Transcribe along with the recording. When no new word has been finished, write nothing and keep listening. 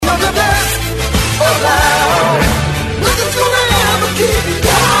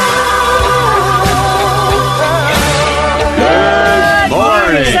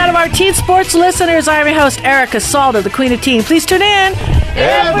teen sports listeners. I'm your host, Erica Salda, the Queen of Teen. Please tune in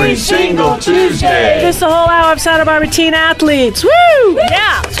every single Tuesday. This is a whole hour of Santa Barbara teen athletes. Woo!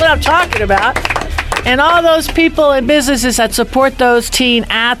 Yeah, that's what I'm talking about. And all those people and businesses that support those teen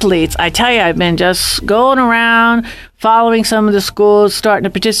athletes. I tell you, I've been just going around, following some of the schools, starting to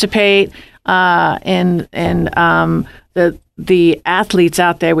participate in the athletes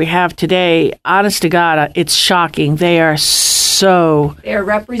out there we have today. Honest to God, it's shocking. They're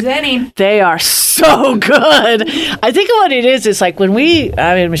representing. They are so good. I think what it is like when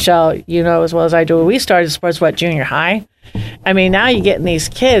Michelle, you know as well as I do, when we started sports, junior high? I mean, now you're getting these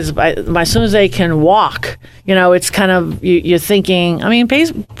kids, as soon as they can walk, it's kind of, you're thinking,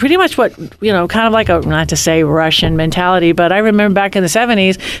 pretty much what, kind of like not to say Russian mentality, but I remember back in the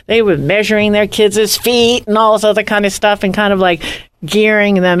 70s, they were measuring their kids' feet and all this other kind of stuff and kind of like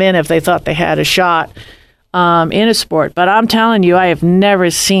gearing them in if they thought they had a shot in a sport. But I'm telling you, I have never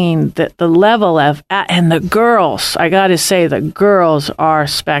seen the level of, and the girls, I got to say, the girls are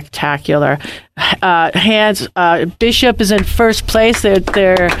spectacular. Bishop is in first place.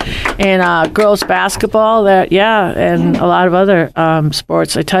 They're in girls basketball. And a lot of other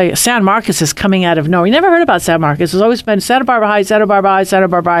sports. I tell you, San Marcos is coming out of nowhere. You never heard about San Marcos. It's always been Santa Barbara High, Santa Barbara High, Santa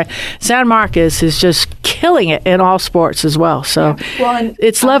Barbara High. San Marcos is just killing it in all sports as well. So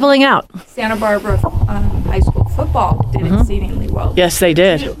it's leveling out. Santa Barbara high school football did exceedingly well. Yes, they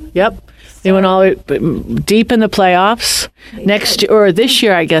did. Yep. They went all deep in the playoffs. This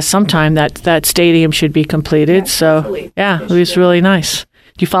year, I guess, sometime that stadium should be completed. It was really nice.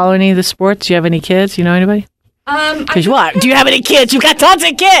 Do you follow any of the sports? Do you have any kids? You know anybody? Because what? Do you have any kids? You've got tons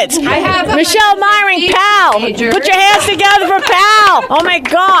of kids. I have Michelle Myring, pal. Put your hands together for pal. Oh my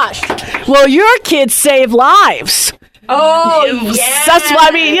gosh. Well, your kids save lives. Oh, yeah. That's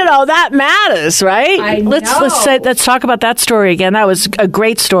why that matters, right? Let's talk about that story again. That was a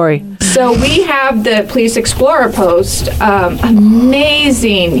great story. So we have the Police Explorer post.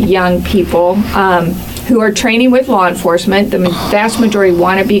 Amazing young people who are training with law enforcement. The vast majority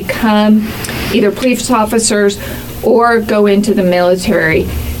want to become either police officers or go into the military.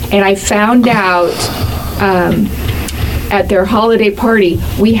 And I found out at their holiday party,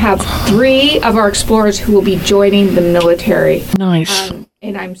 we have 3 of our explorers who will be joining the military. Nice.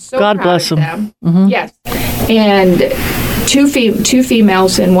 And I'm so God proud bless of them. Mm-hmm. Yes. And 2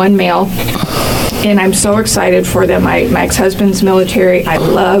 females and 1 male. And I'm so excited for them. My ex-husband's military. I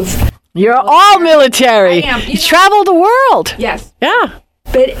love. You're all military. I am. You travel the world. Yes. Yeah.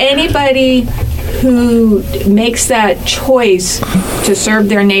 But anybody who makes that choice to serve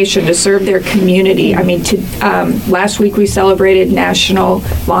their nation, to serve their community. Last week we celebrated National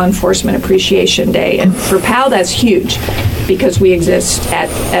Law Enforcement Appreciation Day, and for PAL that's huge because we exist at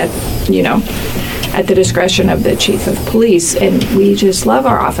the discretion of the chief of police, and we just love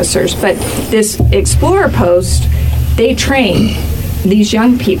our officers. But this Explorer post, they train these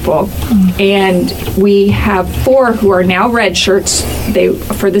young people, and we have 4 who are now red shirts.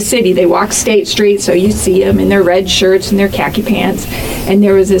 For the city, they walk State Street, so you see them in their red shirts and their khaki pants. And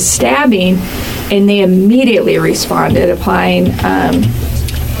there was a stabbing, and they immediately responded, applying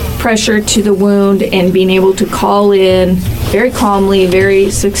pressure to the wound and being able to call in very calmly, very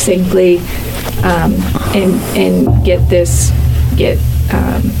succinctly, and get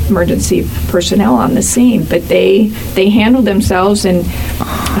emergency personnel on the scene. But they handled themselves, and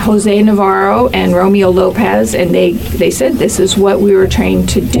Jose Navarro and Romeo Lopez, and they said this is what we were trained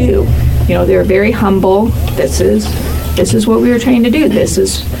to do. They're very humble. This is what we were trained to do. This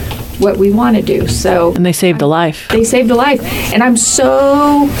is what we want to do. So, and they saved a life. They saved a life, and I'm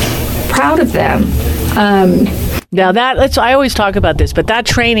so proud of them. Now I always talk about this, but that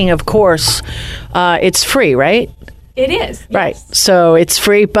training, of course, it's free, right? It is. Yes. Right. So it's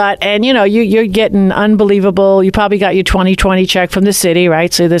free, and you're getting unbelievable. You probably got your 2020 check from the city,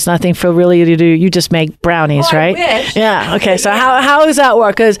 right? So there's nothing for really to do. You just make brownies, right? I wish. Yeah. Okay. So how does that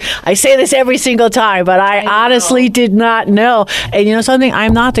work? Because I say this every single time, but I honestly did not know. And something,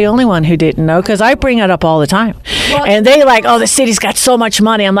 I'm not the only one who didn't know, because I bring it up all the time. Well, and they the city's got so much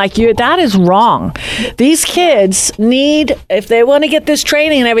money. I'm like, that is wrong. These kids need, if they want to get this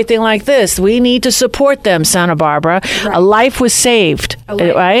training and everything like this, we need to support them, Santa Barbara. Right. A life was saved,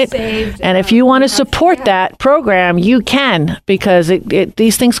 right? Saved, and if you want to support that program, you can, because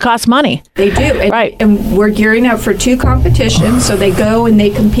these things cost money. They do. And, right. And we're gearing up for 2 competitions. So they go and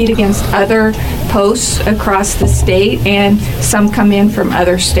they compete against other posts across the state, and some come in from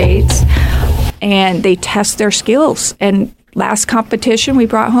other states. And they test their skills. And last competition, we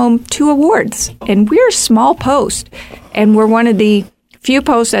brought home 2 awards. And we're a small post. And we're one of the few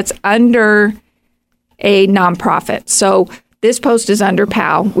posts that's under a nonprofit. So this post is under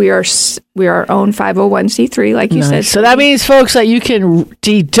PAL. We are our own 501c3, like you said. So that means, folks, that you can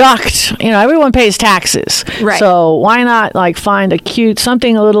deduct. Everyone pays taxes, right? So why not find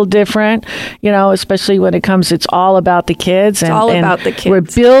something a little different? Especially when it comes, it's all about the kids. It's all about the kids. We're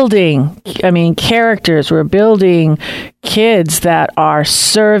building, characters. We're building kids that are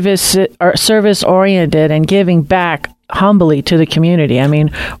service oriented and giving back humbly to the community.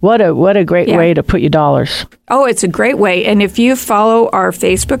 What a great way to put your dollars. Oh, it's a great way. And if you follow our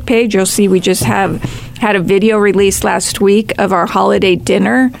Facebook page, you'll see we just had a video released last week of our holiday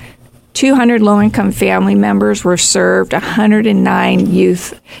dinner. 200 low-income family members were served. 109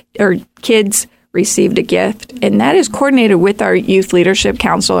 kids received a gift, and that is coordinated with our Youth Leadership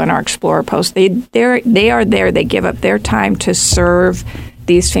Council and our Explorer Post. They are there. They give up their time to serve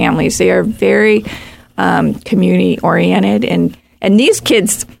these families. They are very community oriented, and these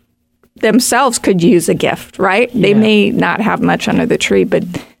kids themselves could use a gift, right? Yeah. They may not have much under the tree, but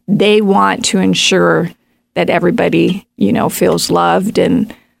they want to ensure that everybody, feels loved,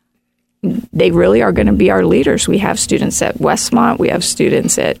 and they really are going to be our leaders. We have students at Westmont, we have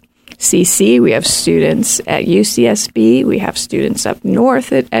students at CC, we have students at UCSB, we have students up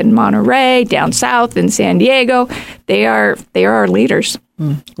north at Monterey, down south in San Diego. They are our leaders.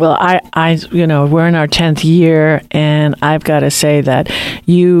 Well, we're in our 10th year, and I've got to say that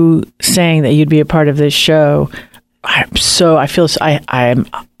you saying that you'd be a part of this show, I'm so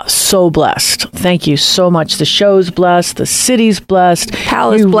blessed. Thank you so much. The show's blessed. The city's blessed.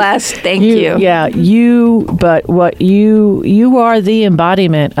 PAL is blessed. Thank you. Yeah, but what you are the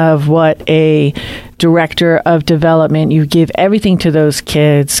embodiment of what a director of development. You give everything to those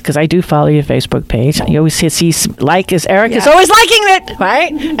kids, because I do follow your Facebook page. You always see Eric is always liking it,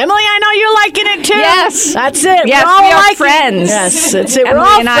 right? Emily, I know you're liking it too. Yes, that's it. Yes, we are friends. Yes, that's it. Emily We're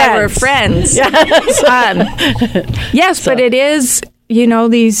all and friends. I were friends. Yes, but it is.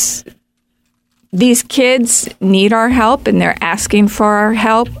 These kids need our help, and they're asking for our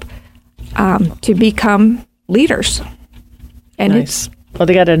help to become leaders. And nice. Well,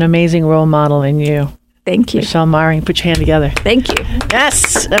 they got an amazing role model in you. Thank you. Michelle Maring, put your hand together. Thank you.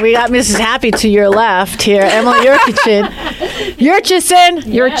 Yes. And we got Mrs. Happy to your left here. Emily Yurchison.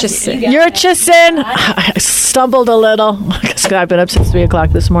 I stumbled a little because I've been up since 3 o'clock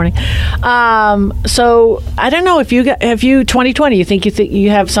this morning. So I don't know if you 2020, you think you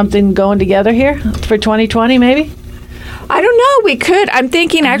have something going together here for 2020 maybe? I don't know. We could. I'm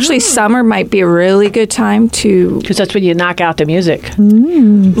thinking actually summer might be a really good time to... Because that's when you knock out the music.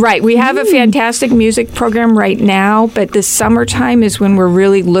 Right. We have a fantastic music program right now, but the summertime is when we're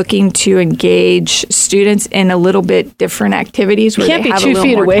really looking to engage students in a little bit different activities. You can't be 2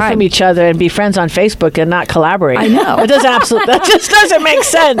 feet away from each other and be friends on Facebook and not collaborate. I know. That just doesn't make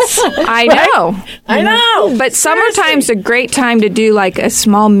sense. I know. I know. But summertime's a great time to do like a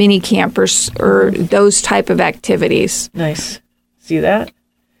small mini camp or those type of activities. Nice. See that?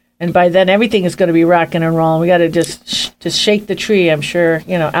 And by then, everything is going to be rocking and rolling. We got to just shake the tree. I'm sure,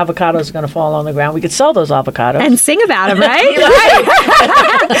 avocados are going to fall on the ground. We could sell those avocados. And sing about them, right?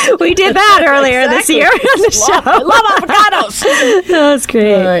 Right. We did that earlier this year on the show. I love avocados. That's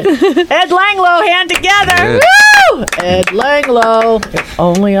great. All right. Ed Langlow, hand together. Yeah. Woo! Ed Langlow. If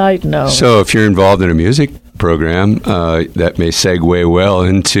only I'd know. So if you're involved in a music program, that may segue well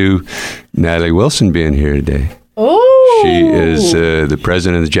into Natalie Wilson being here today. Oh, she is the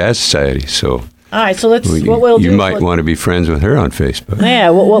president of the Jazz Society. So, all right. So you might want to be friends with her on Facebook. Yeah.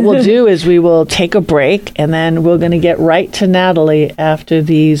 What we'll do is we will take a break, and then we're going to get right to Natalie after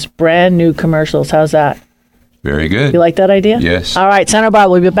these brand new commercials. How's that? Very good. You like that idea? Yes. All right, Santa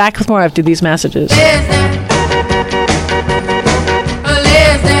Barbara. We'll be back with more after these messages.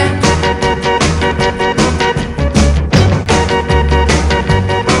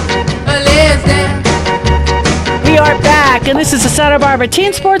 And this is the Santa Barbara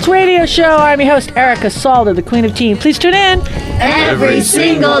Teen Sports Radio Show. I'm your host, Erica Salda, the Queen of Teen. Please tune in every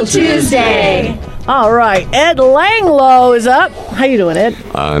single Tuesday. All right, Ed Langlow is up. How you doing, Ed?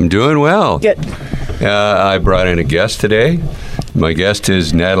 I'm doing well. Good. I brought in a guest today. My guest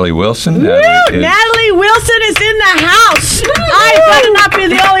is Natalie Wilson. Natalie Wilson is in the house. I better not be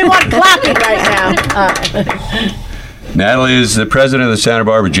the only one clapping right now. Natalie is the president of the Santa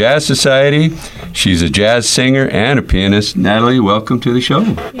Barbara Jazz Society. She's a jazz singer and a pianist. Natalie, welcome to the show.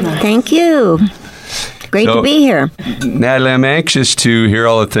 Thank you. Great to be here. Natalie, I'm anxious to hear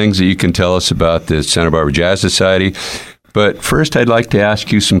all the things that you can tell us about the Santa Barbara Jazz Society. But first, I'd like to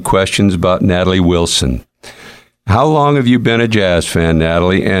ask you some questions about Natalie Wilson. How long have you been a jazz fan,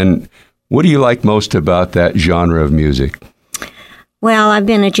 Natalie? And what do you like most about that genre of music? Well, I've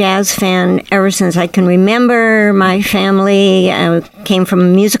been a jazz fan ever since I can remember. My family came from a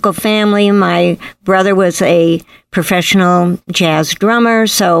musical family. My brother was a professional jazz drummer,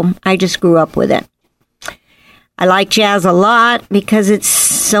 so I just grew up with it. I like jazz a lot because it's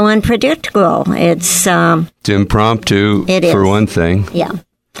so unpredictable. It's impromptu, for one thing. Yeah.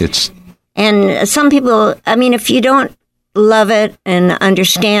 And some people, I mean, if you don't love it and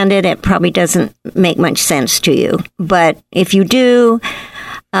understand it, it probably doesn't make much sense to you. But if you do,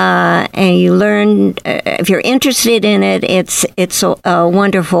 and you learn, if you're interested in it, it's a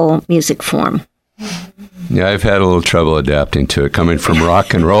wonderful music form. Yeah, I've had a little trouble adapting to it, coming from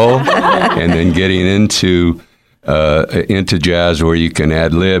rock and roll and then getting into jazz where you can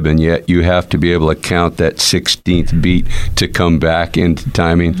ad lib, and yet you have to be able to count that 16th beat to come back into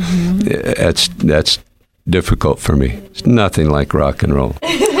timing. Mm-hmm. That's difficult for me. It's nothing like rock and roll.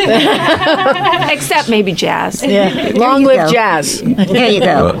 Except maybe jazz. Yeah. Long live jazz. There you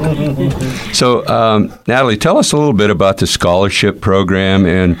go. So, Natalie, tell us a little bit about the scholarship program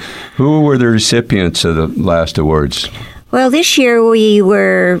and who were the recipients of the last awards? Well, this year we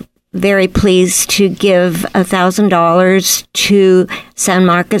were very pleased to give $1,000 to San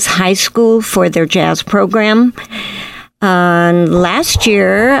Marcos High School for their jazz program. Last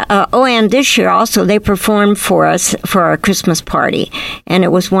year, and this year also, they performed for us for our Christmas party, and it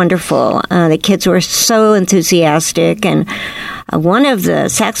was wonderful. The kids were so enthusiastic, and one of the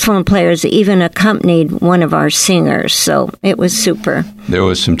saxophone players even accompanied one of our singers, so it was super. There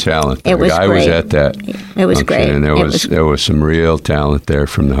was some talent there. It was I great. was at that. It was great. And there was some real talent there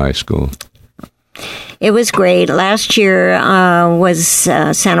from the high school. It was great. Last year was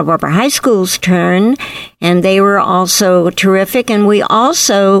Santa Barbara High School's turn, and they were also terrific. And we gave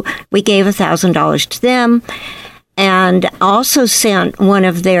 $1,000 to them, and also sent one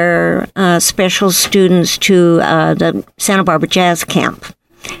of their special students to the Santa Barbara Jazz Camp,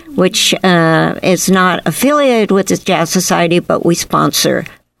 which is not affiliated with the Jazz Society, but we sponsor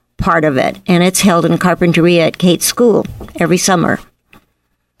part of it, and it's held in Carpinteria at Kate School every summer.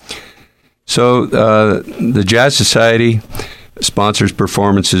 So the Jazz Society sponsors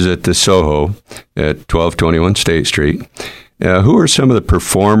performances at the Soho at 1221 State Street. Who are some of the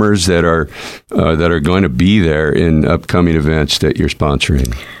performers that are going to be there in upcoming events that you're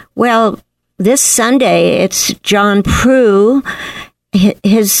sponsoring? Well, this Sunday it's John Prue,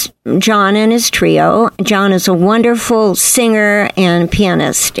 John and his trio. John is a wonderful singer and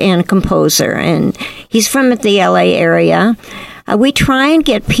pianist and composer, and he's from the LA area. We try and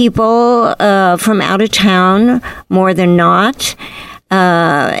get people from out of town more than not.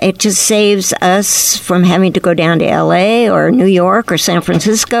 It just saves us from having to go down to LA or New York or San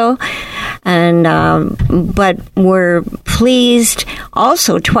Francisco. And but we're pleased.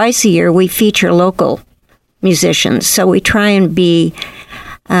 Also, twice a year we feature local musicians, so we try and be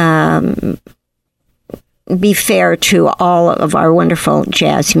fair to all of our wonderful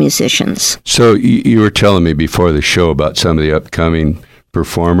jazz musicians. So you were telling me before the show about some of the upcoming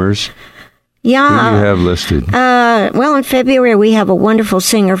performers. Yeah. Who do you have listed? Well, in February, we have a wonderful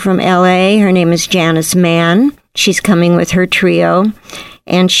singer from L.A. Her name is Janice Mann. She's coming with her trio,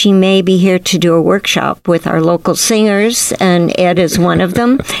 and she may be here to do a workshop with our local singers, and Ed is one of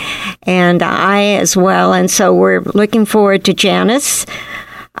them, and I as well. And so we're looking forward to Janice.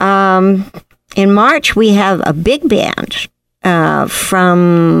 In March, we have a big band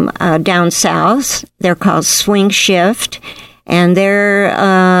from down south. They're called Swing Shift, and they're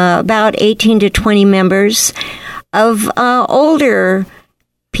about 18 to 20 members of older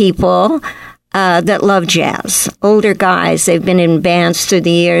people that love jazz. Older guys. They've been in bands through the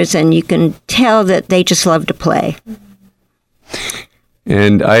years, and you can tell that they just love to play.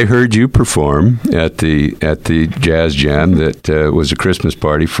 And I heard you perform at the Jazz Jam that was a Christmas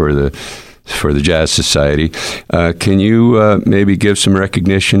party for the Jazz Society. Can you maybe give some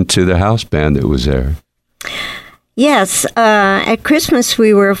recognition to the house band that was there? Yes. At Christmas,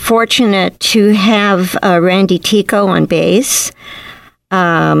 we were fortunate to have Randy Tico on bass.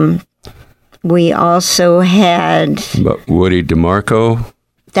 We also had... But Woody DeMarco?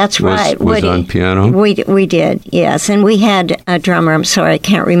 That's right. Was on piano? We did, yes. And we had a drummer. I'm sorry, I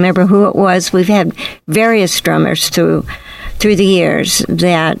can't remember who it was. We've had various drummers through the years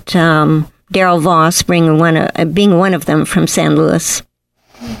that Daryl Voss being one of them from San Luis.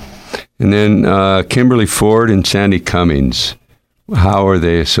 And then Kimberly Ford and Sandy Cummings. How are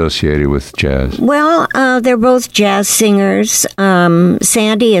they associated with jazz? Well, they're both jazz singers.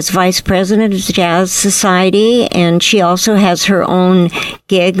 Sandy is vice president of the Jazz Society, and she also has her own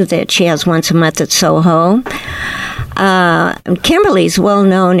gig that she has once a month at Soho. Kimberly's well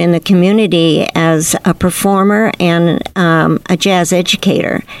known in the community as a performer and a jazz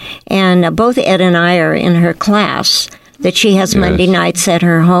educator. And both Ed and I are in her class that she has Monday nights at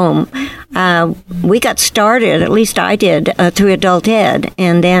her home. We got started, at least I did, through Adult Ed,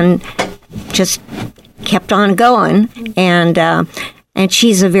 and then just kept on going. And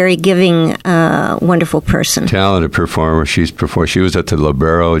she's a very giving, wonderful person. Talented performer. She was at the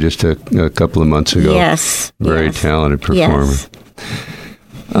Libero just a couple of months ago. Yes. Very talented performer. Yes.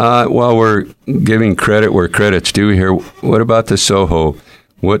 While we're giving credit where credit's due here, what about the Soho?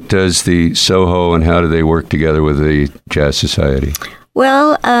 What does the Soho and how do they work together with the Jazz Society?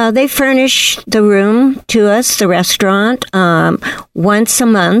 Well, they furnish the room to us, the restaurant, once a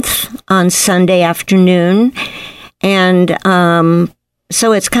month on Sunday afternoon. And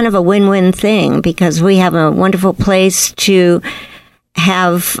so it's kind of a win-win thing because we have a wonderful place to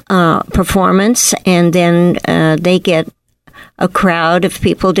have performance, and then they get a crowd of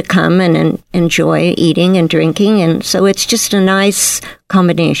people to come and enjoy eating and drinking, and so it's just a nice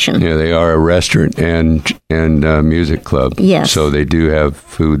combination. Yeah, they are a restaurant and music club. Yes. So they do have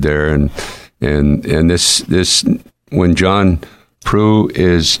food there, and this when John Prue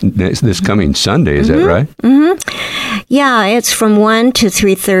is this coming Sunday, is that right? Mm-hmm. Yeah, it's from 1 to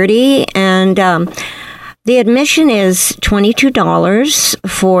 3:30, and the admission is $22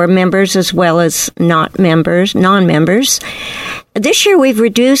 for members as well as non-members. This year we've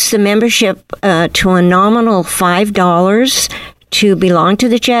reduced the membership to a nominal $5 to belong to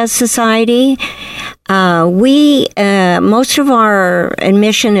the Jazz Society. Most of our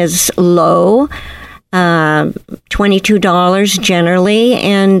admission is low, $22 generally,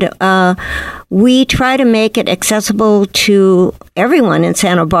 and we try to make it accessible to everyone in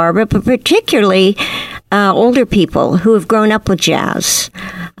Santa Barbara, but particularly older people who have grown up with jazz.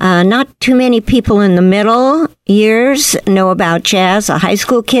 Not too many people in the middle years know about jazz. High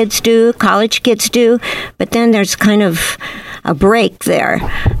school kids do, college kids do, but then there's kind of a break there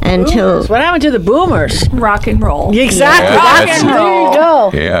until... Boomers. What happened to the boomers? Rock and roll. Exactly. Yeah, Rock and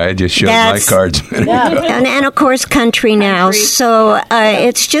roll. There you go. Yeah, I just showed my cards. And of course country now. So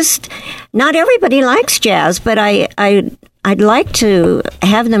it's just not everybody likes jazz, but I'd like to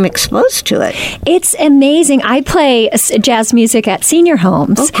have them exposed to it. It's amazing. I play jazz music at senior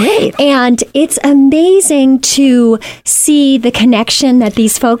homes. Oh, great. And it's amazing to see the connection that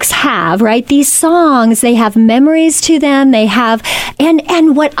these folks have, right? These songs, they have memories to them. They have,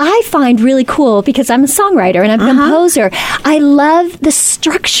 and what I find really cool, because I'm a songwriter and I'm a composer, I love the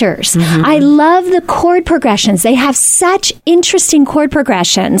structures. I love the chord progressions. They have such interesting chord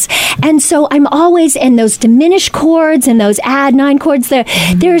progressions. And so I'm always in those diminished chords and those add 9 chords there.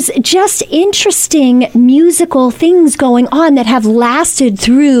 There's just interesting musical things going on that have lasted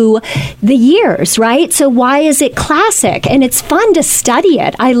through the years, right? So why is it classic? And it's fun to study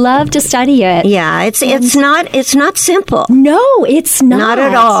it. I love to study it. Yeah, it's not simple. No, it's not. Not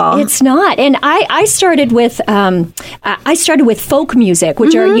at all. It's not. And I started with folk music,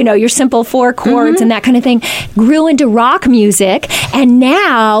 which are, your simple 4 chords and that kind of thing. Grew into rock music, and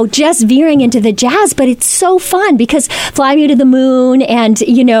now just veering into the jazz. But it's so fun because Fly Me to the Moon and,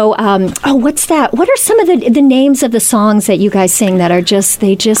 what's that? What are some of the names of the songs that you guys sing that are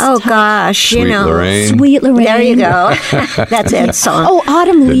oh gosh, Sweet Lorraine. Sweet Lorraine. There you go. That's Ed's song. Oh,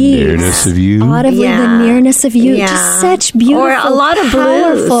 Autumn Leaves. The Nearness of You. The Nearness of You. Just such beautiful, or a lot of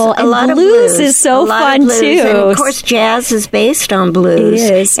blues. Powerful. And blues is so fun too. And of course, jazz is based on blues.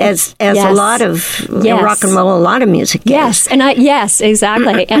 It is. As a lot of rock and roll, a lot of music Yes, is. and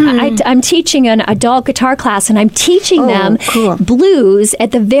exactly. And I'm teaching an adult guitar class, and I'm teaching them blues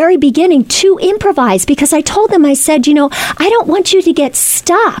at the very beginning to improvise, because I told them, I said, I don't want you to get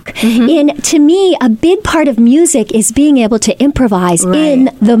stuck to me, a big part of music is being able to improvise in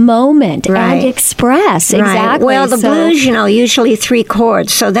the moment and express. Exactly. Well, the blues, usually 3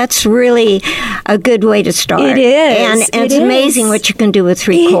 chords, so that's really a good way to start. It is. And it's amazing what you can do with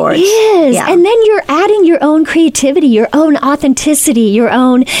 3 chords. It is. Yeah. And then you're adding your own creativity, your own authenticity, your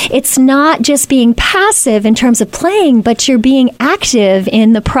own, it's not just being passive in terms of playing, but you're being active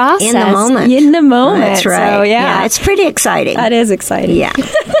in the process. In the moment. In the moment. That's right. So, yeah, it's pretty exciting. That is exciting. Yeah.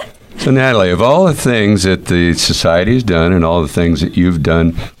 So, Natalie, of all the things that the Society has done and all the things that you've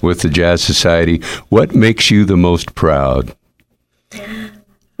done with the Jazz Society, what makes you the most proud?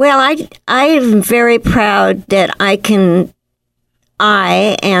 Well, I'm very proud that I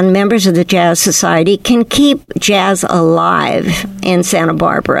and members of the Jazz Society can keep jazz alive in Santa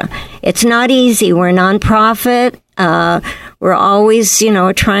Barbara. It's not easy. We're a nonprofit. We're always,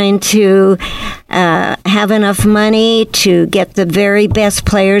 trying to have enough money to get the very best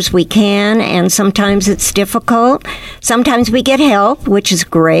players we can, and sometimes it's difficult. Sometimes we get help, which is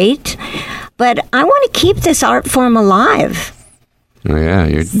great. But I want to keep this art form alive. Oh, yeah,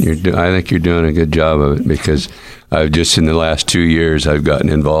 I think you're doing a good job of it, because I've just in the last 2 years I've gotten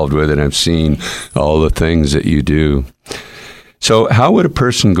involved with it. I've seen all the things that you do. So how would a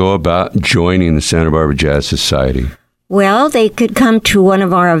person go about joining the Santa Barbara Jazz Society? Well, they could come to one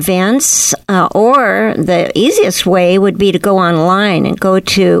of our events, or the easiest way would be to go online and go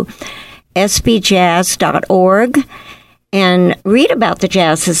to sbjazz.org and read about the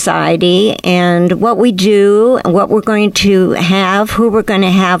Jazz Society and what we do, what we're going to have, who we're going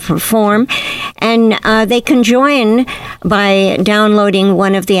to have perform. And they can join by downloading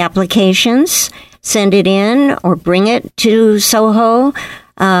one of the applications, send it in, or bring it to Soho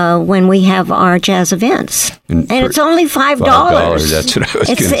when we have our jazz events. And it's only $5. That's what I was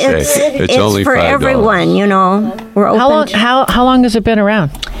going to say. It's only for $5. everyone, We're open. How long has it been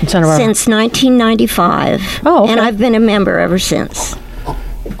around in Santa Barbara? Since 1995. Oh, okay. And I've been a member ever since.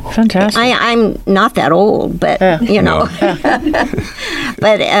 Fantastic. I'm not that old, but, but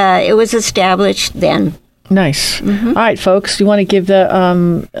it was established then. Nice. Mm-hmm. All right, folks, do you want to give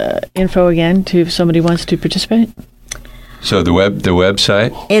the info again to if somebody wants to participate? So the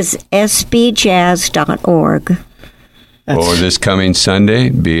website is sbjazz.org. Or this coming Sunday,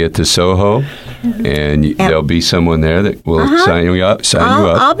 be at the Soho, and there'll be someone there that will sign you up.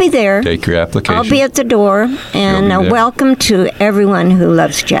 I'll be there. Take your application. I'll be at the door, and welcome to everyone who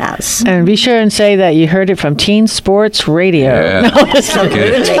loves jazz. And be sure and say that you heard it from Teen Sports Radio. Yeah. No, I'm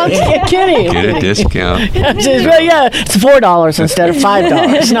kidding. Get a discount. It's $4 instead of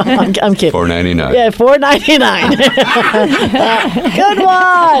 $5. No, I'm kidding. $4.99. Yeah, $4.99. Good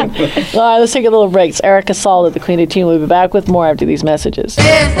one. All right, let's take a little break. It's Erica Salda, the Queen of Teen. We'll be back with more after these messages.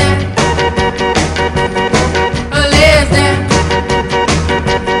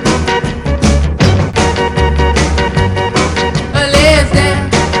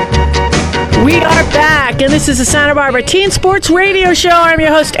 We are back, and this is the Santa Barbara Teen Sports Radio Show. I'm your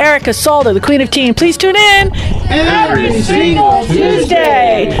host, Erica Salda, the Queen of Teen. Please tune in every single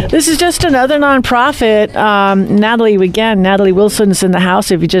Tuesday. This is just another nonprofit. Natalie Wilson's in the house.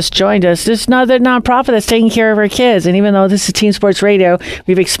 If you just joined us, this is another nonprofit that's taking care of our kids. And even though this is Teen Sports Radio,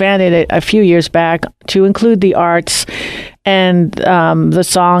 we've expanded it a few years back to include the arts and the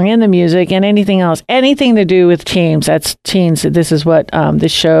song and the music and anything else, anything to do with teens. That's teens. This is what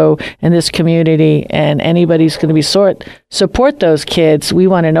this show and this community and anybody's going to be support those kids. We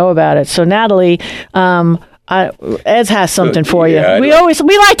want to know about it. So Natalie, Ed has something for you. We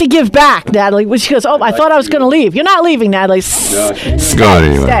like to give back, Natalie. She goes, I thought I was going to leave. You're not leaving, Natalie. Go on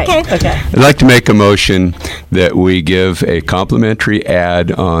anyway. Okay. I'd like to make a motion that we give a complimentary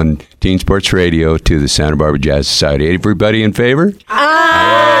ad on Teen Sports Radio to the Santa Barbara Jazz Society. Everybody in favor?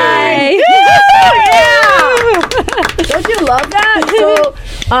 Aye. Don't you love that? So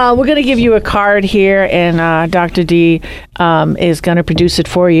we're going to give you a card here, and Dr. D is going to produce it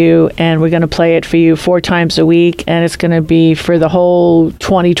for you, and we're going to play it for you 4 times a week, and it's going to be for the whole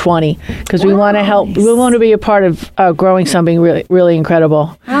 2020 because we want to help. We want to be a part of growing something really, really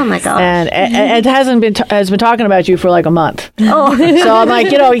incredible. Oh my gosh! And Ed has been talking about you for like a month. Oh, so I'm like,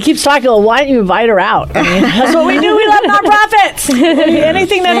 he keeps talking. Well, why don't you invite her out? I mean, that's what we do. We love nonprofits.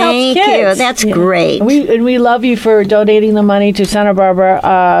 Anything that helps kids. Thank you. That's great. We love you for donating the money to Santa Barbara.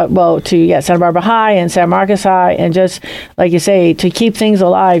 Santa Barbara High and San Marcos High, and just like you say, to keep things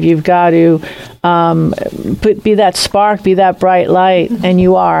alive, you've got to be that spark, be that bright light, and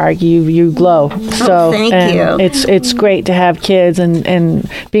you glow. So thank you. It's great to have kids and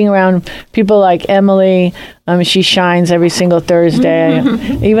being around people like Emily. She shines every single Thursday.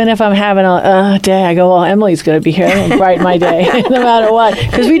 Even if I'm having a day, I go, well, Emily's going to be here and brighten my day, no matter what.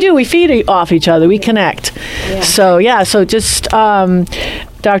 Because we feed off each other. We connect. Yeah. So just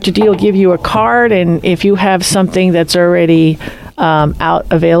Dr. D will give you a card, and if you have something that's already out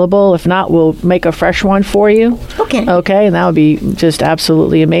available, if not, we'll make a fresh one for you. Okay, and that would be just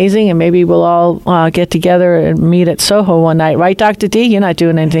absolutely amazing, and maybe we'll all get together and meet at Soho one night, right, Dr. D? You're not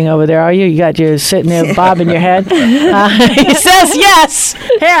doing anything over there, are you? You sitting there bobbing your head. He says yes.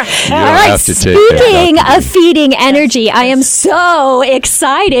 Here. All right, speaking of feeding energy, I am so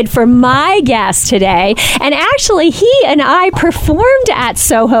excited for my guest today, and actually he and I performed at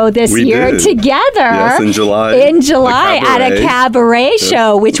Soho this year together. Yes, in July. At a cabaret. cabaret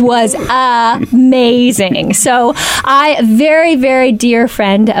show, which was amazing. So, very, very dear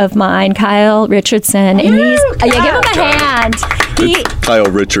friend of mine, Kyle Richardson, and give him a hand. Kyle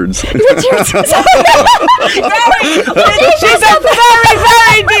Richards. She's a very,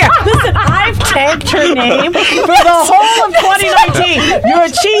 very dear. Listen, I've tagged her name for the whole of 2019. You're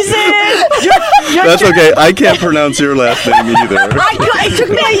cheesing. That's okay. I can't pronounce your last name either. It took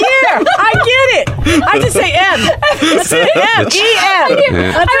me a year. I get it. I just say M. That's it.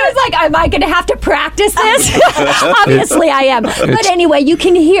 M-E-M. I was like, am I going to have to practice this? Obviously, I am. But anyway, you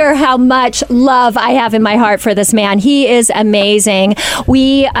can hear how much love I have in my heart for this man. He is amazing.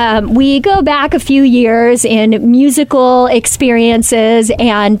 We go back a few years in musical experiences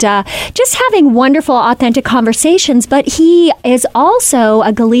and just having wonderful, authentic conversations. But he is also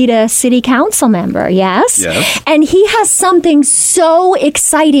a Goleta City Council member, yes? And he has something so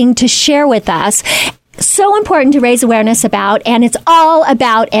exciting to share with us. So important to raise awareness about, and it's all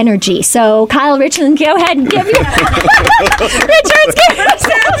about energy. So, Kyle Richardson, go ahead and give your Richards, give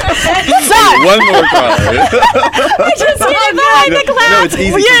one more cry. Richards, get it behind the clap. No, it's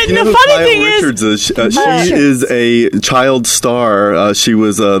easy. Yeah, the funny thing is, she is a child star. She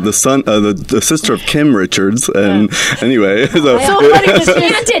was the sister of Kim Richards, and anyway, so funny to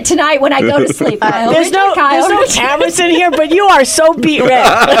chant it tonight when I go to sleep. Kyle. There's no cameras in here, but you are so beat red.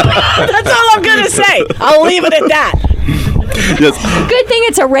 That's all I'm gonna say. I'll leave it at that. Yes. Good thing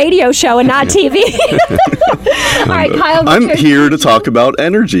it's a radio show and not TV. All right, Kyle. I'm here to talk about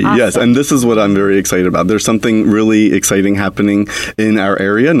energy. Awesome. Yes, and this is what I'm very excited about. There's something really exciting happening in our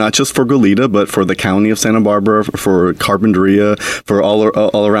area, not just for Goleta, but for the county of Santa Barbara, for Carpinteria, for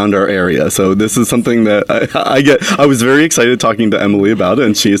all around our area. So this is something that I was very excited talking to Emily about it,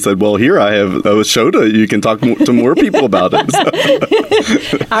 and she said, "Well, here I have a show you can talk to more people about it."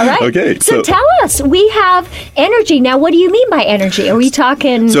 So. All right. Okay. So tell us, we have energy now. What do you mean by energy? Are we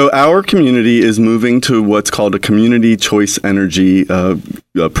talking? So our community is moving to what's called a community choice energy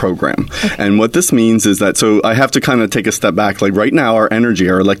program. Okay. And what this means is that, so I have to kind of take a step back. Like right now, our energy,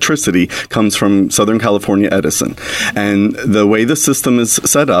 our electricity comes from Southern California Edison. And the way the system is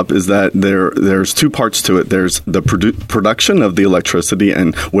set up is that there's two parts to it. There's the production of the electricity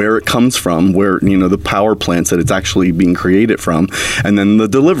and where it comes from, where, the power plants that it's actually being created from, and then the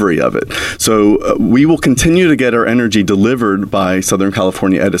delivery of it. So we will continue to get our energy delivered by Southern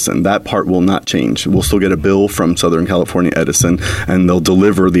California Edison. That part will not change. We'll still get a bill from Southern California Edison, and they'll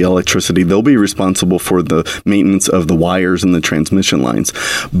deliver the electricity. They'll be responsible for the maintenance of the wires and the transmission lines.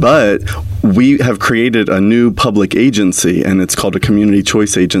 But we have created a new public agency, and it's called a community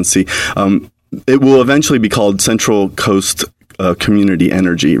choice agency. It will eventually be called Central Coast Community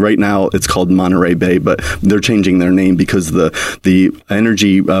Energy. Right now, it's called Monterey Bay, but they're changing their name because the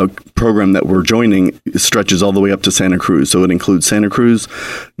energy program that we're joining stretches all the way up to Santa Cruz. So it includes Santa Cruz,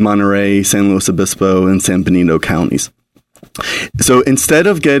 Monterey, San Luis Obispo, and San Benito counties. So instead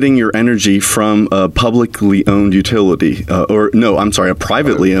of getting your energy from a publicly owned utility, a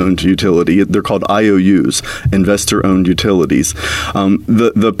privately owned utility, they're called IOUs, investor-owned utilities.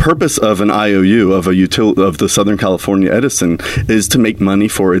 The purpose of an IOU of the Southern California Edison is to make money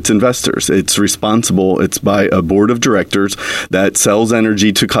for its investors. It's responsible. It's by a board of directors that sells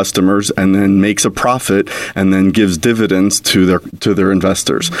energy to customers and then makes a profit and then gives dividends to their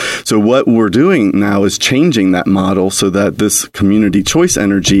investors. So what we're doing now is changing that model so that this community choice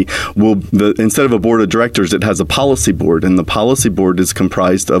energy instead of a board of directors, it has a policy board, and the policy board is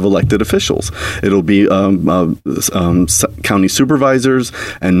comprised of elected officials. It'll be county supervisors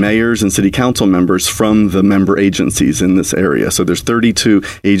and mayors and city council members from the member agencies in this area. So there's 32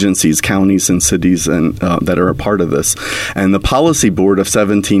 agencies, counties, and cities that are a part of this. And the policy board of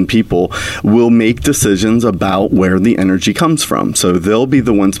 17 people will make decisions about where the energy comes from. So they'll be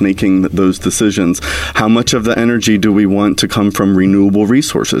the ones making those decisions. How much of the energy do we want to come from renewable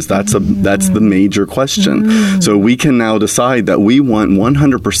resources? That's the major question. So we can now decide that we want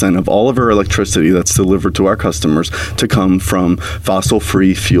 100% of all of our electricity that's delivered to our customers to come from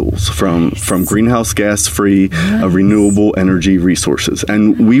fossil-free fuels, from greenhouse gas-free renewable energy resources.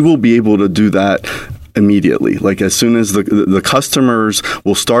 And we will be able to do that immediately. Like as soon as the customers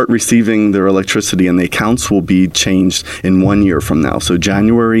will start receiving their electricity, and the accounts will be changed in 1 year from now. So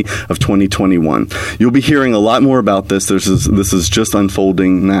January of 2021. You'll be hearing a lot more about this. This is just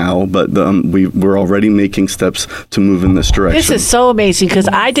unfolding now, but we're already making steps to move in this direction. This is so amazing because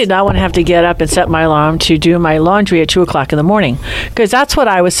I did not want to have to get up and set my alarm to do my laundry at 2:00 in the morning, because that's what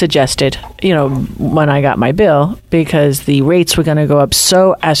I was suggested, when I got my bill, because the rates were going to go up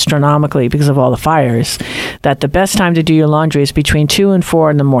so astronomically because of all the fires. years that the best time to do your laundry is between 2 and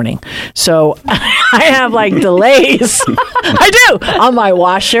 4 in the morning. So I have like delays. I do on my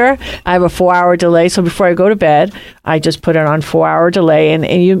washer. I have a 4-hour delay. So before I go to bed, I just put it on 4-hour delay,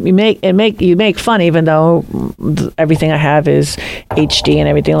 and you make fun, even though everything I have is HD and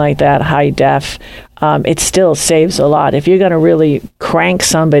everything like that, high def. It still saves a lot. If you're going to really crank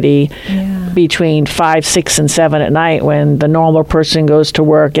somebody between 5, 6, and 7 at night when the normal person goes to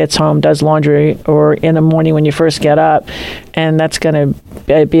work, gets home, does laundry, or in the morning when you first get up, and that's going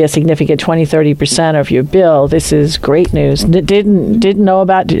to be a significant 20-30% of your bill, this is great news. Didn't know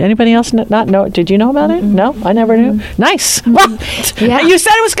about. Did anybody else not know? Did you know about it? No, I never knew. Nice. Well, you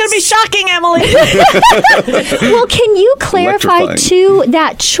said it was going to be shocking, Emily. Well, can you clarify too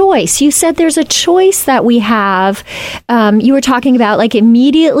that choice? You said there's a choice that we have. You were talking about like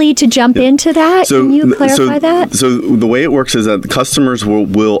immediately to jump into that. Can you clarify that? So the way it works is that customers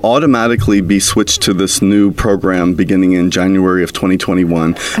will automatically be switched to this new program beginning in January of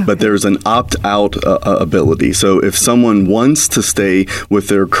 2021. Okay. But there's an opt-out ability. So if someone wants to stay with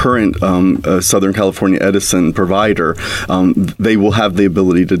their current Southern California Edison provider, they will have the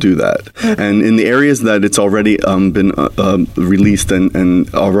ability to do that. Okay. And in the areas that it's already been released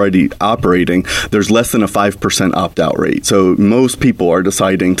and already operating, there's less than a 5% opt-out rate. So most people are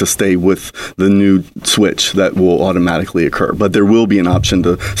deciding to stay with the new switch that will automatically occur. But there will be an option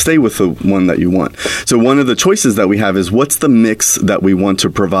to stay with the one that you want. So one of the choices that we have is what's the mix that we want to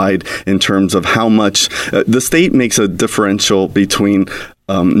provide in terms of how much the state makes a differential between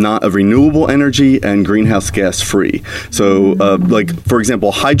not a renewable energy and greenhouse gas free. So, like, for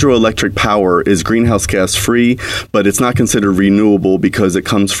example, hydroelectric power is greenhouse gas free, but it's not considered renewable because it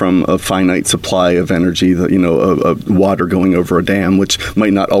comes from a finite supply of energy, of water going over a dam, which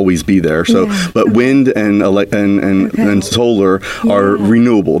might not always be there. So, but wind and solar are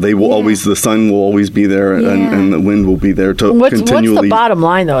renewable. They will always, the sun will always be there, and the wind will be there to continually. What's the bottom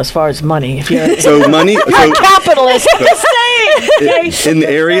line, though, as far as money? If you're money, you're a capitalist. In the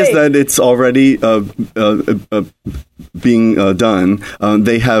areas that it's already being done,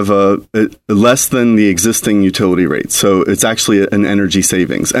 they have less than the existing utility rates. So it's actually an energy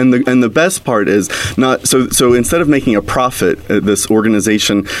savings. And the best part is not so instead of making a profit, this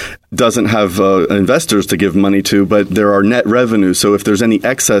organization doesn't have investors to give money to, but there are net revenues. So if there's any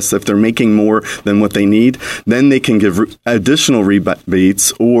excess, if they're making more than what they need, then they can give additional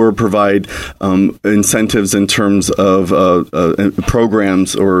rebates or provide incentives in terms of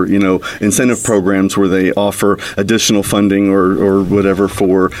programs or incentive programs where they offer additional funding or whatever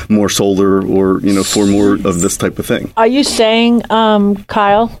for more solar or for more of this type of thing. Are you saying,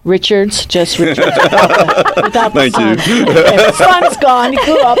 Kyle Richards, just Richards, without the Thank sun? you. The sun's gone. He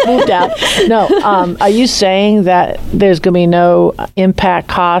grew up, moved out. No, are you saying that there's going to be no impact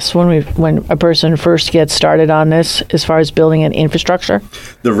costs when a person first gets started on this as far as building an infrastructure?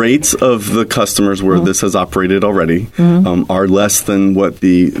 The rates of the customers where this has operated already are less than what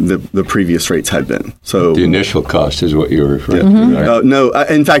the previous rates had been. So the initial cost is what you're referring to, right? No,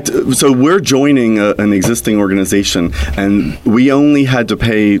 in fact, so we're joining an existing organization, and we only had to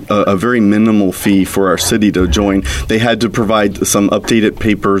pay a very minimal fee for our city to join. They had to provide some updated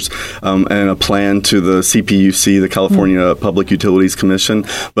papers and a plan to the CPUC, the California Public Utilities Commission.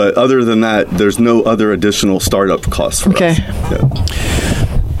 But other than that, there's no other additional startup costs for us. Yeah.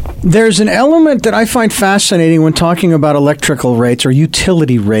 There's an element that I find fascinating when talking about electrical rates or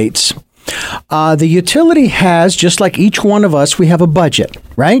utility rates. The utility has, just like each one of us, we have a budget,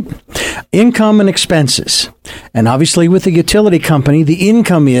 right? Income and expenses. And obviously with the utility company, the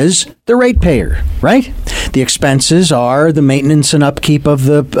income is the ratepayer, right? The expenses are the maintenance and upkeep of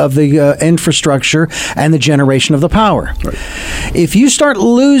the infrastructure and the generation of the power. Right. If you start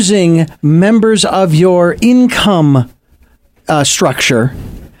losing members of your income structure,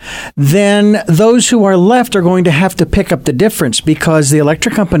 then those who are left are going to have to pick up the difference because the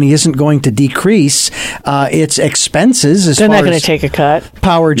electric company isn't going to decrease its expenses as They're far not going as to take a cut.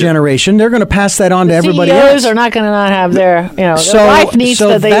 Power generation. They're going to pass that on to everybody else. CEOs are not going to not have their, their life needs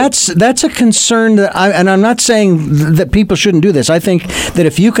that they... that's a concern that and I'm not saying that people shouldn't do this. I think that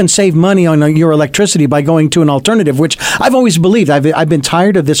if you can save money on your electricity by going to an alternative, which I've always believed, I've been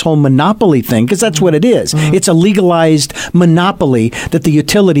tired of this whole monopoly thing because that's what it is. Mm-hmm. It's a legalized monopoly that the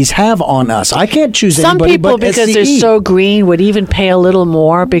utility utilities have on us. I can't choose Some anybody people, but because SCE. they're so green, would even pay a little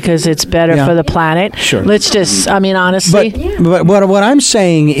more because it's better for the planet. Sure. Let's just, I mean, honestly. But what I'm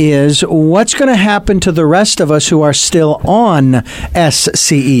saying is, what's going to happen to the rest of us who are still on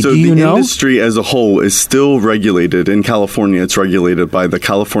SCE? So Do you the know? industry as a whole is still regulated. In California, it's regulated by the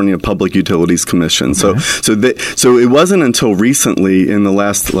California Public Utilities Commission. So it wasn't until recently, in the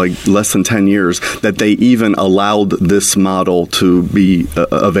last less than 10 years, that they even allowed this model to be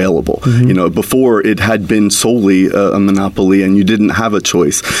available. Before it had been solely a monopoly, and you didn't have a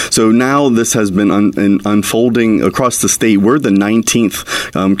choice. So now this has been unfolding across the state. We're the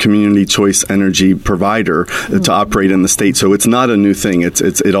 19th community choice energy provider to operate in the state. So it's not a new thing.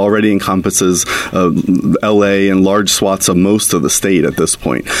 It already encompasses LA and large swaths of most of the state at this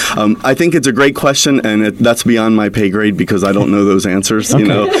point. I think it's a great question, and that's beyond my pay grade because I don't know those answers.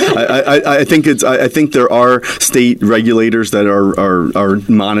 Okay. I think there are state regulators that are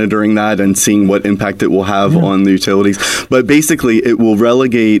monitoring that and seeing what impact it will have on the utilities. But basically, it will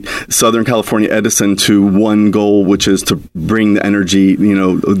relegate Southern California Edison to one goal, which is to bring the energy,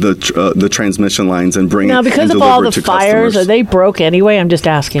 the transmission lines and bring now, it because and of all the to fires, customers. are they broke anyway? I'm just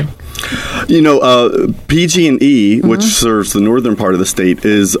asking. PG&E, which serves the northern part of the state,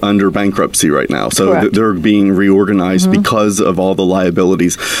 is under bankruptcy right now. So they're being reorganized because of all the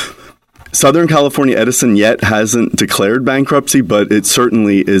liabilities. Southern California Edison yet hasn't declared bankruptcy, but it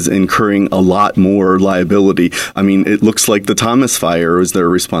certainly is incurring a lot more liability. I mean, it looks like the Thomas fire is their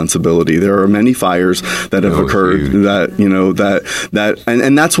responsibility. There are many fires that have occurred and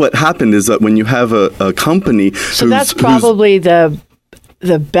that's what happened is that when you have a company So that's probably the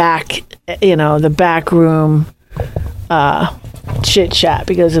back, the back room chit chat,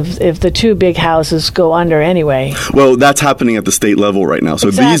 because if the two big houses go under anyway. Well, that's happening at the state level right now. So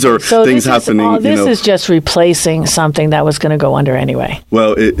these are things happening. This is just replacing something that was going to go under anyway.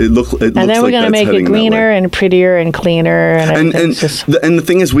 Well, it looks and then we're going to make it greener and prettier and cleaner and the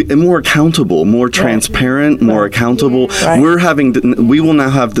thing is, more accountable, more transparent, more accountable. Right. We will now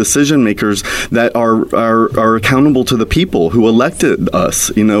have decision makers that are accountable to the people who elected us.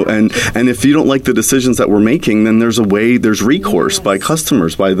 And if you don't like the decisions that we're making, then there's recourse by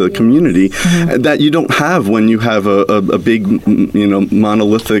customers, by the community, that you don't have when you have a big,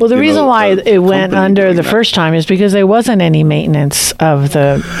 monolithic. Well, the reason why it went under the first time is because there wasn't any maintenance of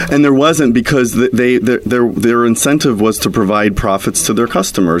the. And there wasn't, because their incentive was to provide profits to their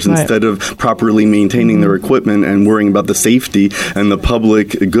customers instead of properly maintaining their equipment and worrying about the safety and the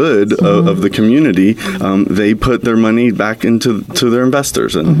public good of the community. They put their money back into their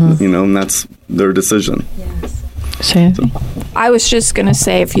investors, and and that's their decision. Yes. I was just going to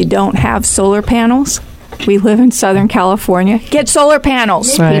say, if you don't have solar panels, we live in Southern California. Get solar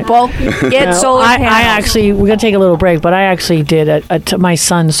panels, people. Get solar panels. We're going to take a little break, but I actually did my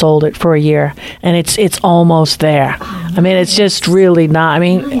son sold it for a year, and it's almost there. I mean, it's just really not. I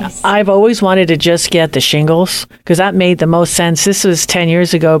mean, I've always wanted to just get the shingles because that made the most sense. This was 10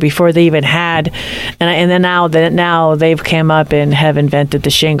 years ago before they even had, and then now they've come up and have invented the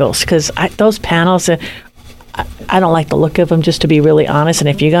shingles, because those panels I don't like the look of them, just to be really honest. And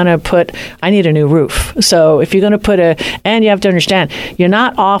if you're going to I need a new roof. So if you're going to and you have to understand, you're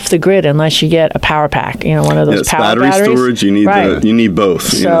not off the grid unless you get a power pack, one of those power batteries. Storage, you need both.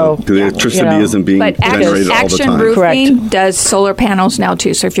 So the electricity isn't being generated all the time. Action Roofing does solar panels now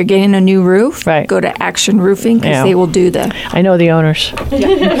too. So if you're getting a new roof, go to Action Roofing, because they will do I know the owners.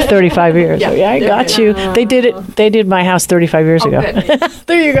 35 years. Yeah, I got you. They did it. They did my house 35 years ago.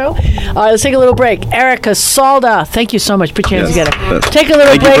 There you go. All right, let's take a little break. Erica Salda, thank you so much. Put your hands together. Take a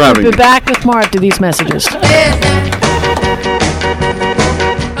little break. We'll be back with more after these messages.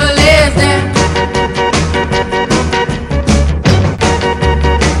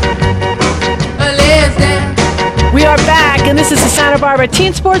 We are back, and this is the Santa Barbara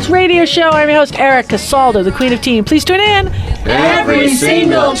Teen Sports Radio Show. I'm your host, Erica Salda, the Queen of Teen. Please tune in every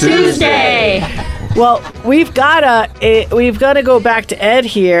single Tuesday. Well, we've got to go back to Ed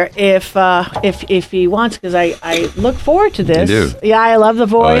here if he wants, because I look forward to this. You do? Yeah, I love the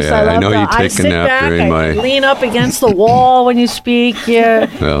voice. Oh, yeah. I know you take a nap during my. Lean up against the wall when you speak. Yeah.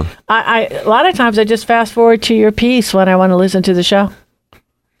 Well, a lot of times I just fast forward to your piece when I want to listen to the show.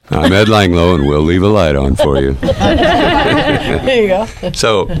 I'm Ed Langlow, and we'll leave a light on for you. There you go.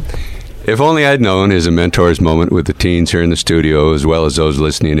 So, if only I'd known is a mentor's moment with the teens here in the studio, as well as those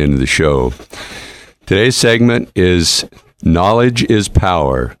listening into the show. Today's segment is Knowledge is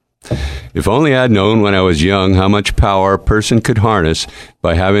Power. If only I'd known when I was young how much power a person could harness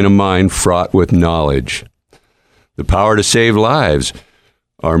by having a mind fraught with knowledge. The power to save lives.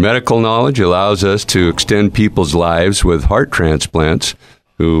 Our medical knowledge allows us to extend people's lives with heart transplants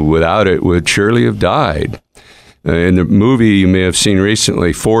who without it would surely have died. In the movie you may have seen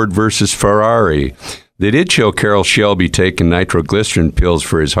recently, Ford versus Ferrari, they did show Carroll Shelby taking nitroglycerin pills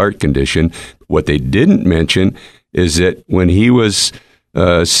for his heart condition. What they didn't mention is that when he was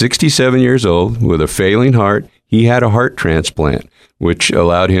 67 years old with a failing heart, he had a heart transplant, which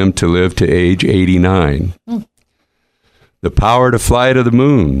allowed him to live to age 89. The power to fly to the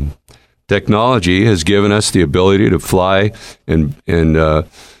moon. Technology has given us the ability to fly and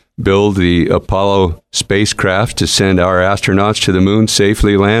build the Apollo spacecraft to send our astronauts to the moon,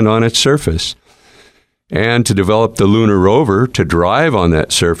 safely land on its surface, and to develop the lunar rover to drive on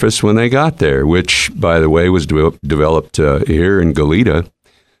that surface when they got there, which, by the way, was developed here in Goleta.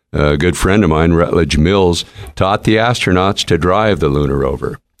 A good friend of mine, Rutledge Mills, taught the astronauts to drive the lunar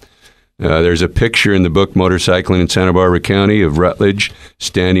rover. There's a picture in the book Motorcycling in Santa Barbara County of Rutledge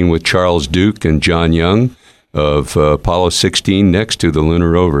standing with Charles Duke and John Young of Apollo 16 next to the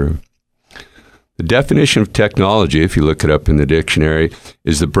lunar rover. The definition of technology, if you look it up in the dictionary,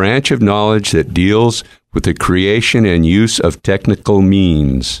 is the branch of knowledge that deals with the creation and use of technical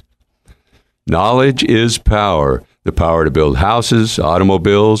means. Knowledge is power. The power to build houses,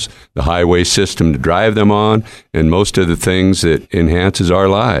 automobiles, the highway system to drive them on, and most of the things that enhances our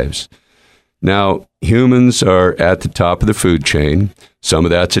lives. Now, humans are at the top of the food chain. Some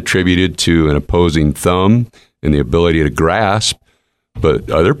of that's attributed to an opposing thumb and the ability to grasp, but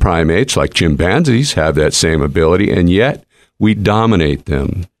other primates, like chimpanzees, have that same ability, and yet we dominate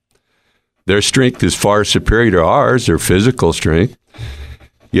them. Their strength is far superior to ours, their physical strength.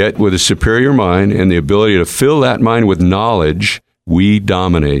 Yet with a superior mind and the ability to fill that mind with knowledge, we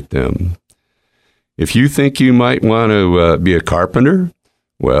dominate them. If you think you might want to be a carpenter,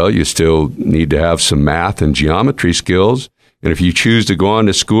 well, you still need to have some math and geometry skills. And if you choose to go on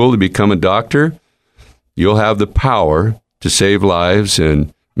to school to become a doctor, you'll have the power to save lives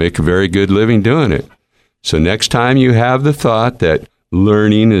and make a very good living doing it. So next time you have the thought that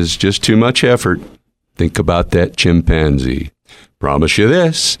learning is just too much effort, think about that chimpanzee. Promise you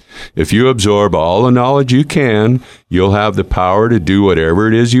this, if you absorb all the knowledge you can, you'll have the power to do whatever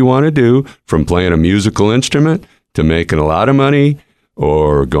it is you want to do, from playing a musical instrument to making a lot of money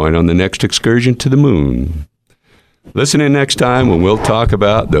or going on the next excursion to the moon. Listen in next time when we'll talk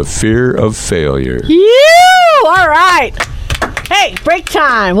about the fear of failure. All right. Hey, break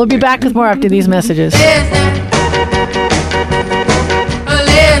time. We'll be back with more after these messages.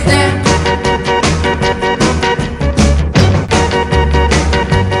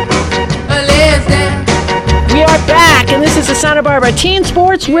 We are back, and this is the Santa Barbara Teen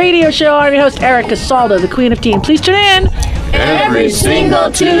Sports Radio Show. I'm your host, Erica Saldo, the Queen of Teen. Please tune in every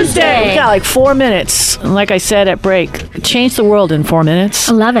single Tuesday. We got like 4 minutes. And like I said at break, change the world in 4 minutes.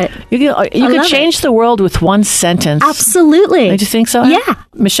 I love it. You could change the world with one sentence. Absolutely. Don't you think so? Yeah.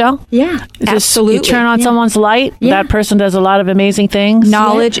 Michelle? Yeah. Absolutely. You turn on someone's light, that person does a lot of amazing things.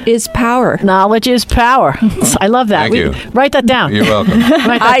 Knowledge is power. Knowledge is power. I love that. Thank you. Write that down. You're welcome.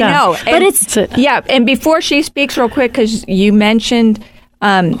 Write that down. I know. But it's... Yeah, and before she speaks real quick, because you mentioned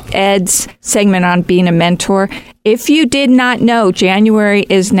Ed's segment on being a mentor. If you did not know, January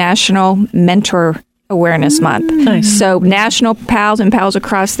is National Mentor Awareness Month. Nice. So national pals and pals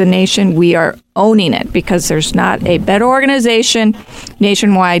across the nation, we are owning it, because there's not a better organization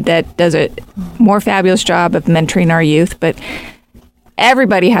nationwide that does a more fabulous job of mentoring our youth. But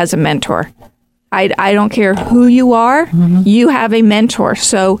everybody has a mentor. I don't care who you are, you have a mentor.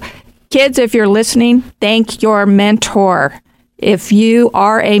 So kids, if you're listening, thank your mentor. If you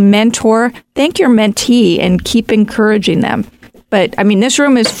are a mentor, thank your mentee and keep encouraging them. But, I mean, this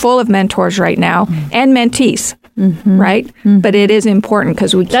room is full of mentors right now and mentees, right? But it is important,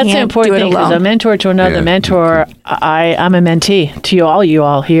 because we can't do it alone. That's the important thing, because a mentor to another mentor, I'm a mentee to you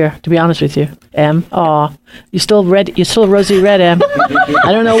all here, to be honest with you. Em, you're still red. You're still rosy red, Em.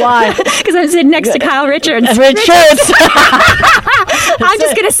 I don't know why. Because I'm sitting next to Kyle Richards. Richards. I'm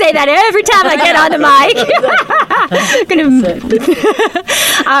just going to say that every time I get on the mic.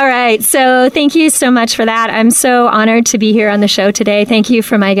 All right. So thank you so much for that. I'm so honored to be here on the show today. Thank you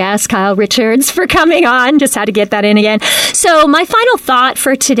for my guest, Kyle Richards, for coming on. Just had to get that in again. So my final thought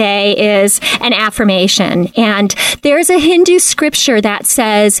for today is an affirmation. And there's a Hindu scripture that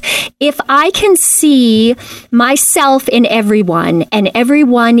says, if I can see myself in everyone and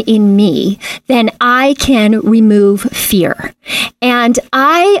everyone in me, then I can remove fear. And And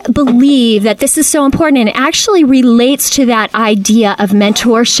I believe that this is so important, and it actually relates to that idea of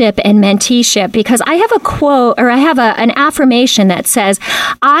mentorship and menteeship, because I have a quote, or I have an affirmation that says,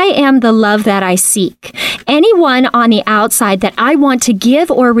 I am the love that I seek. Anyone on the outside that I want to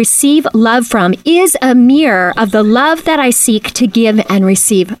give or receive love from is a mirror of the love that I seek to give and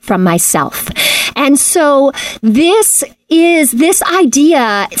receive from myself. And so this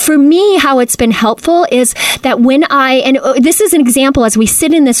idea, for me, how it's been helpful is that and this is an example as we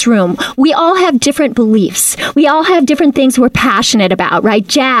sit in this room, we all have different beliefs. We all have different things we're passionate about, right?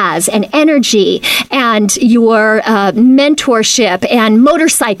 Jazz and energy and your mentorship and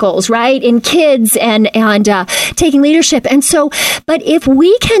motorcycles, right? And kids and taking leadership. And so, but if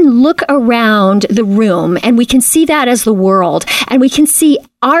we can look around the room and we can see that as the world, and we can see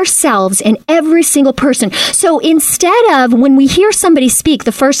ourselves in every single person. So instead of when we hear somebody speak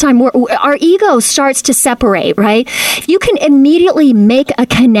the first time, our ego starts to separate, right? You can immediately make a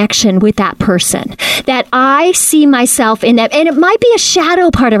connection with that person, that I see myself in that. And it might be a shadow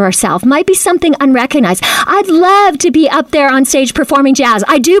part of ourselves, might be something unrecognized. I'd love to be up there on stage performing jazz.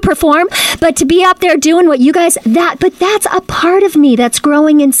 I do perform, but to be up there doing what you guys, but that's a part of me that's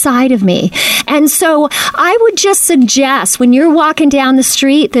growing inside of me. And so I would just suggest when you're walking down the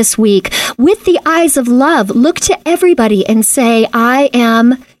street this week, with the eyes of love, look to everybody and say, I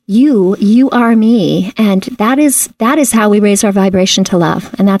am you, you are me. And that is how we raise our vibration to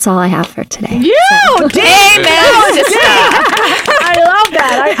love. And that's all I have for today. I love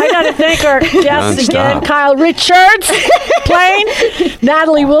that. I got to thank our guests again. Kyle Richards playing.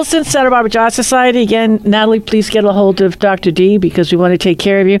 Natalie Wilson, Santa Barbara Jazz Society. Again, Natalie, please get a hold of Dr. D because we want to take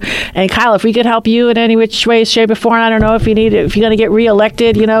care of you. And Kyle, if we could help you in any which way, shape, or form, I don't know if you need it. If you're going to get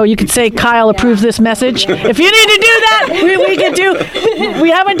reelected, you could say Kyle approves this message. If you need to do that, we could do. We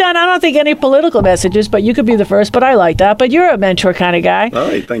haven't done, I don't think, any political messages, but you could be the first. But I like that. But you're a mentor kind of guy. All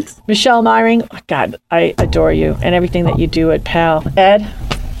right, thanks. Michelle Myring, God, I adore you and everything that you do at PAL. Ed?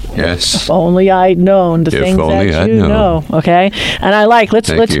 Yes. If only I'd known the things that you know. Okay? And I like, let's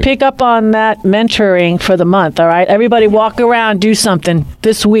pick up on that mentoring for the month, all right? Everybody walk around, do something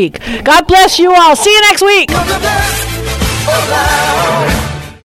this week. God bless you all. See you next week.